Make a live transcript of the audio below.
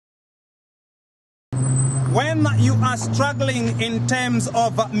When you are struggling in terms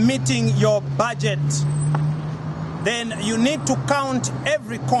of meeting your budget, then you need to count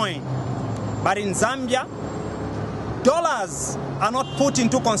every coin. But in Zambia, dollars are not put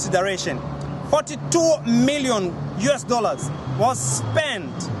into consideration. 42 million US dollars was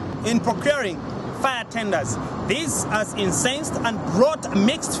spent in procuring fire tenders. This has incensed and brought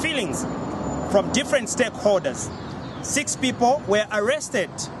mixed feelings from different stakeholders. 6 people were arrested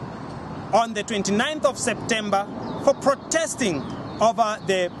on the 29th of September for protesting over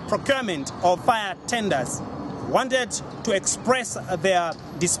the procurement of fire tenders. Wanted to express their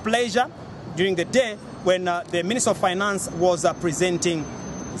displeasure during the day when the Minister of Finance was presenting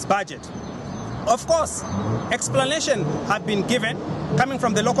his budget. Of course, explanation had been given coming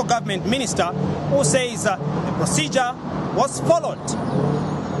from the local government minister, who says the procedure was followed.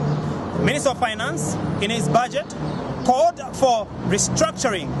 The Minister of Finance, in his budget, called for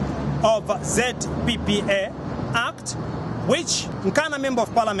restructuring of ZPPA Act, which Nkana Member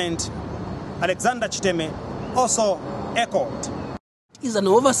of Parliament Alexander Chiteme also echoed. Is an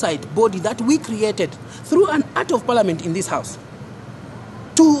oversight body that we created through an act of parliament in this house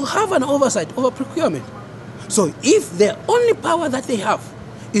to have an oversight over procurement. So if the only power that they have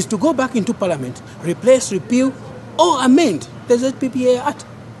is to go back into parliament, replace, repeal, or amend the ZPPA Act,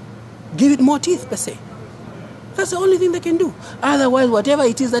 give it more teeth per se. That's the only thing they can do. Otherwise, whatever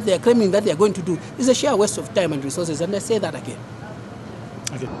it is that they are claiming that they are going to do is a sheer waste of time and resources, and I say that again.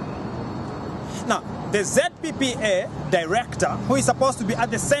 Okay. Now, the ZPPA director, who is supposed to be at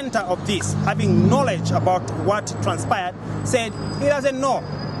the center of this, having knowledge about what transpired, said he doesn't know.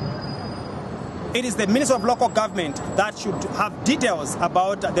 It is the Minister of Local Government that should have details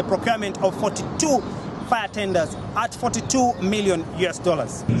about the procurement of 42 fire tenders at 42 million US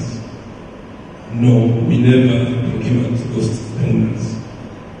dollars. No, we never procured those tenders.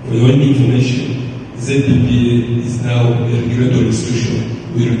 For your information, ZPPA is now a regulatory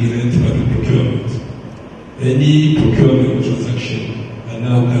institution. We regulate public procurement. Any procurement transaction are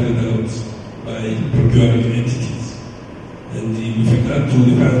now carried out by procurement entities. And with regard to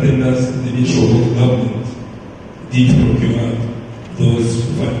the fire tenders, the Ministry of Local Government did procure those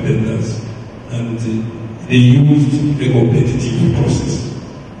fire tenders, and they used a competitive process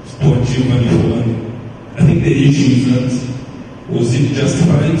to achieve money for money. I think the issue is that, was it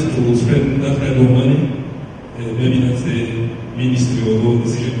justified to spend that kind of money? Maybe that's the ministry or those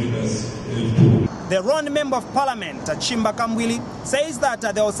decision makers to. The Rwanda Member of Parliament, Chimba Kamwili, says that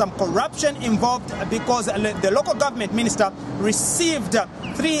there was some corruption involved because the local government minister received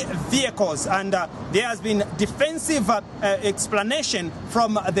 3 vehicles, and there has been defensive explanation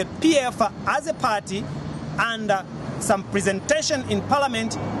from the PF as a party, and some presentation in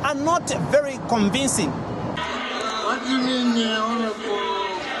Parliament are not very convincing. What do you mean,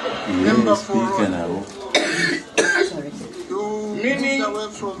 Honorable Member for Meaning, away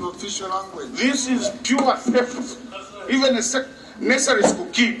from the official language? This is pure theft. Even a nursery school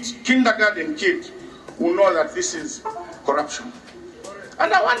kid, kindergarten kid, will know that this is corruption.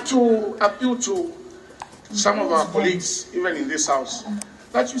 And I want to appeal to some of our colleagues, even in this house,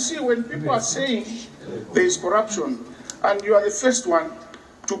 that you see, when people are saying there is corruption, and you are the first one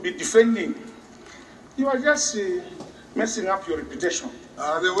to be defending, you are just messing up your reputation.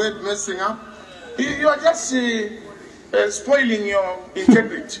 The word messing up? You are just spoiling your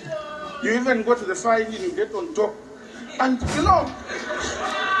integrity. You even go to the fire engine, you get on top. And you know,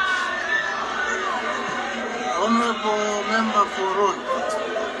 Honorable Member for Road.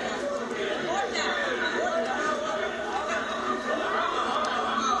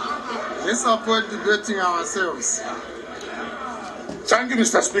 Let's avoid debating ourselves. Thank you,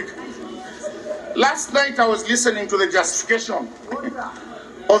 Mr. Speaker. Last night I was listening to the justification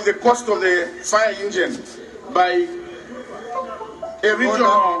of the cost of the fire engine by a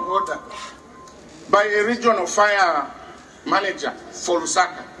regional fire manager for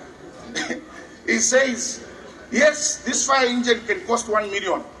Lusaka. He says, yes, this fire engine can cost 1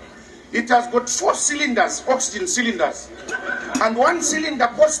 million. It has got 4 cylinders, oxygen cylinders, and 1 cylinder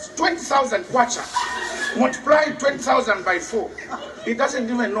costs 20,000 kwacha. Multiply 20,000 by 4. He doesn't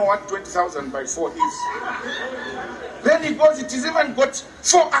even know what 20,000 by 4 is. Then he goes, it has even got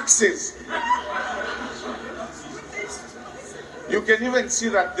 4 axes. You can even see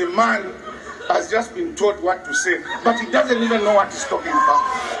that the man has just been told what to say, but he doesn't even know what he's talking about.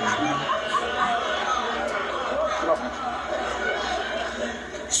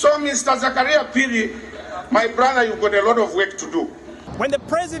 So, Mr. Zakaria Piri, my brother, you've got a lot of work to do. When the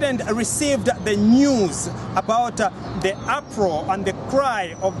president received the news about the uproar and the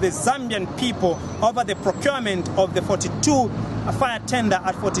cry of the Zambian people over the procurement of the 42 a fire tender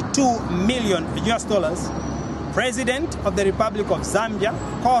at 42 million US dollars, President of the Republic of Zambia,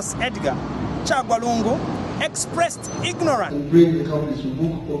 Coase Edgar Chagwa Lungu, expressed ignorance. And bring the companies to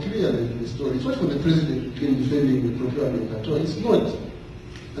book or clearly the story. It's not for the president to claim defending the procurement at all. It's not.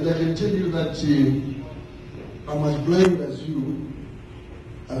 And I can tell you that I'm as blind as you,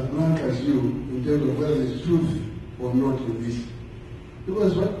 as blank as you, in terms of whether there's truth or not in this.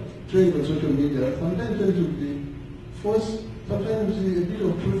 Because what trade on social media sometimes tends to be false, sometimes a bit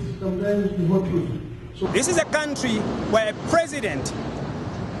of truth, sometimes not truth. So this is a country where a president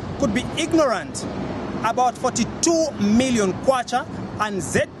could be ignorant about 42 million kwacha and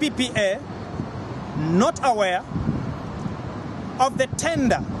ZPPA, not aware of the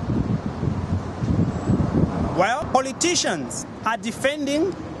tender. While politicians are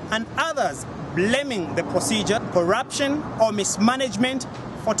defending and others blaming the procedure, corruption or mismanagement,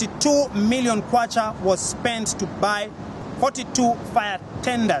 42 million kwacha was spent to buy 42 fire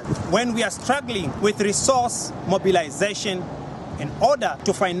tenders when we are struggling with resource mobilization in order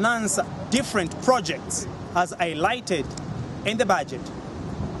to finance different projects as highlighted in the budget.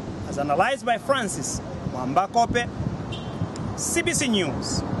 As analyzed by Francis Mwamba Kope, CBC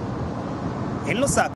News in Lusaka.